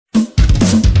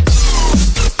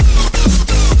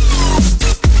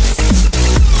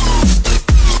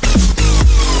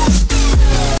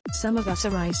Some of us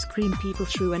are ice cream people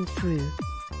through and through.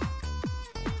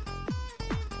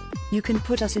 You can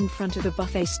put us in front of a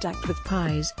buffet stacked with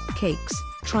pies, cakes,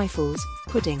 trifles,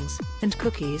 puddings, and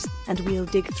cookies, and we'll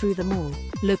dig through them all,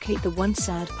 locate the one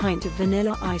sad pint of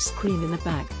vanilla ice cream in the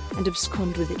back, and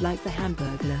abscond with it like the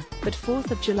Hamburglar. But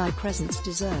 4th of July presents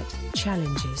dessert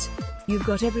challenges. You've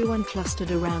got everyone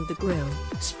clustered around the grill,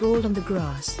 sprawled on the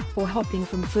grass, or hopping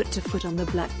from foot to foot on the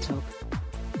blacktop.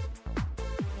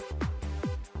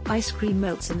 Ice cream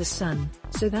melts in the sun,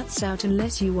 so that's out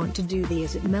unless you want to do the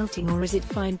is it melting or is it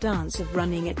fine dance of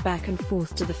running it back and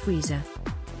forth to the freezer.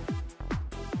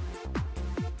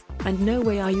 And no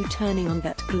way are you turning on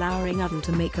that glowering oven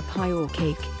to make a pie or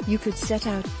cake. You could set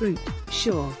out fruit,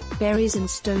 sure, berries and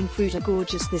stone fruit are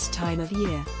gorgeous this time of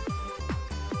year.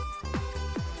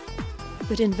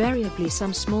 But invariably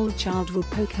some small child will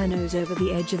poke her nose over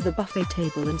the edge of the buffet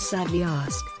table and sadly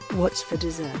ask, "What's for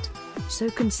dessert?" So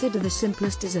consider the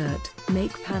simplest dessert,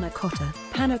 make panna cotta.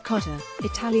 Panna cotta,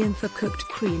 Italian for cooked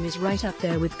cream, is right up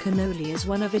there with cannoli as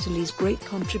one of Italy's great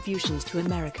contributions to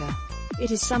America.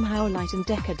 It is somehow light and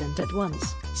decadent at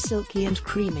once, silky and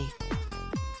creamy.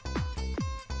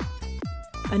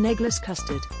 An eggless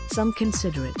custard, some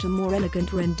consider it a more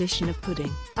elegant rendition of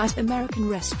pudding. At American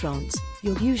restaurants,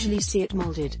 you'll usually see it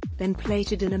molded, then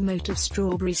plated in a moat of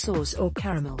strawberry sauce or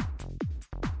caramel.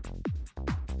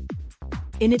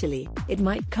 In Italy, it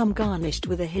might come garnished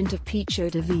with a hint of peach eau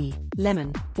de vie,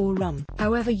 lemon, or rum.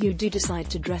 However you do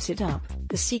decide to dress it up,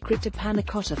 the secret to panna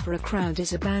cotta for a crowd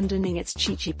is abandoning its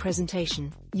cheechy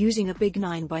presentation, using a big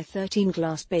 9 by 13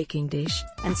 glass baking dish,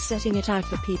 and setting it out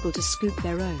for people to scoop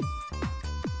their own.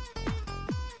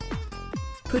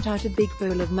 Put out a big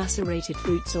bowl of macerated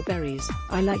fruits or berries.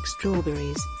 I like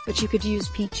strawberries, but you could use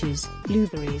peaches,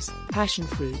 blueberries, passion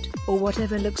fruit, or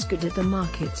whatever looks good at the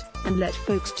market, and let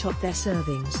folks top their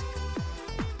servings.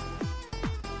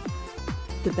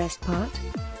 The best part?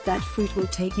 That fruit will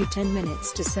take you 10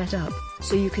 minutes to set up,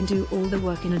 so you can do all the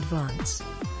work in advance.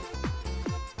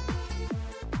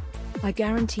 I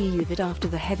guarantee you that after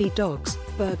the heavy dogs,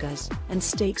 burgers, and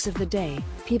steaks of the day,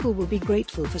 people will be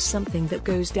grateful for something that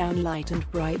goes down light and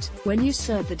bright. When you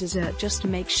serve the dessert, just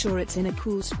make sure it's in a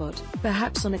cool spot,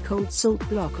 perhaps on a cold salt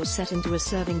block or set into a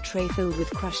serving tray filled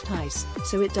with crushed ice,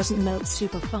 so it doesn't melt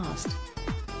super fast.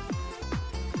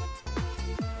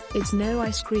 It's no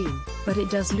ice cream, but it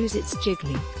does lose its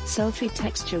jiggly, sultry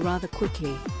texture rather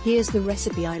quickly. Here's the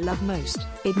recipe I love most.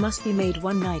 It must be made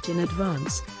one night in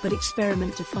advance, but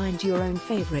experiment to find your own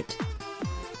favorite.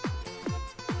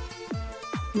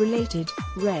 Related,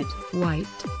 red, white,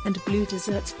 and blue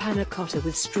desserts: panna cotta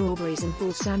with strawberries and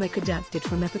balsamic, adapted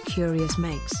from Epicurious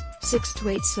makes, 6 to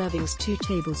 8 servings, 2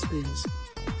 tablespoons.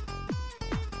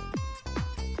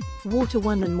 Water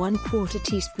 1 1/4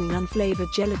 teaspoon,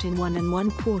 unflavored gelatin 1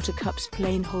 1/4 cups,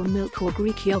 plain whole milk or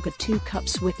Greek yogurt 2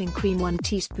 cups, whipping cream 1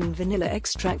 teaspoon, vanilla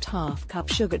extract ½ cup,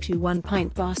 sugar to 1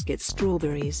 pint, basket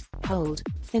strawberries, hulled,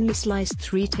 thinly sliced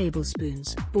 3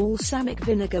 tablespoons, balsamic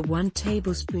vinegar 1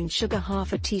 tablespoon, sugar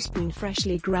 ½ teaspoon,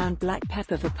 freshly ground black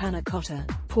pepper for panna cotta.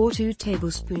 Pour 2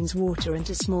 tablespoons water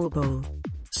into small bowl.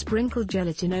 Sprinkle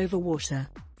gelatin over water.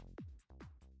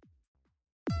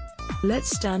 Let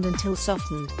stand until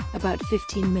softened, about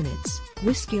 15 minutes.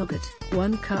 Whisk yogurt,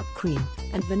 1 cup, cream,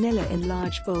 and vanilla in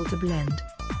large bowl to blend.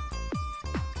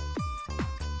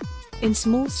 In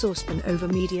small saucepan over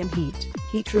medium heat,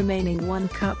 heat remaining 1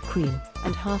 cup cream,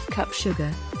 and ½ cup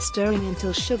sugar, stirring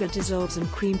until sugar dissolves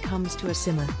and cream comes to a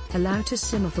simmer. Allow to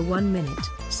simmer for 1 minute,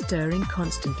 stirring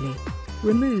constantly.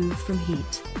 Remove from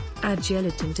heat. Add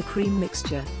gelatin to cream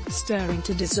mixture, stirring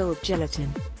to dissolve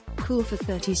gelatin. Cool for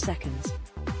 30 seconds.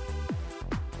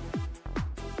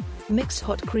 Mix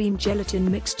hot cream gelatin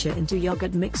mixture into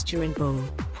yogurt mixture in bowl.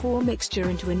 Pour mixture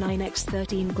into a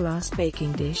 9x13 glass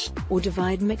baking dish, or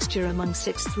divide mixture among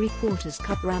 6 3/4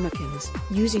 cup ramekins,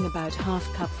 using about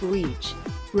 ½ cup for each.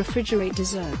 Refrigerate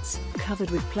desserts,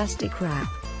 covered with plastic wrap,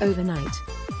 overnight.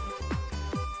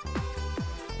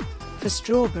 For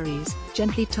strawberries,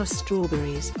 gently toss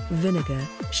strawberries, vinegar,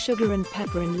 sugar and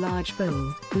pepper in large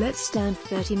bowl. Let stand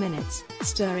 30 minutes,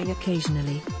 stirring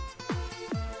occasionally.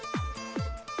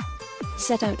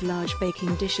 Set out large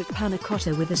baking dish of panna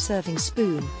cotta with a serving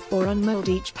spoon, or unmold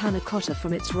each panna cotta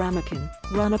from its ramekin.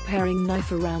 Run a paring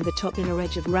knife around the top inner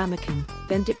edge of ramekin,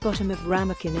 then dip bottom of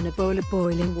ramekin in a bowl of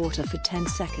boiling water for 10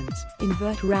 seconds.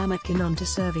 Invert ramekin onto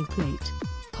serving plate.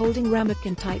 Holding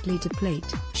ramekin tightly to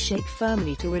plate, shake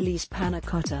firmly to release panna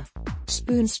cotta.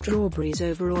 Spoon strawberries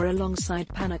over or alongside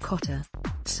panna cotta.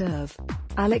 Serve.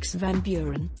 Alex Van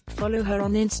Buren, follow her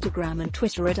on Instagram and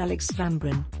Twitter at Alex Van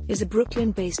Buren, is a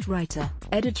Brooklyn-based writer,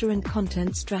 editor and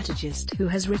content strategist who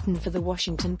has written for The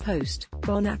Washington Post,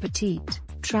 Bon Appetit,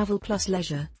 Travel Plus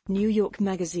Leisure, New York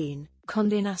Magazine,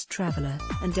 Condé Nast Traveler,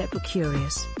 and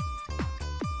Epicurious.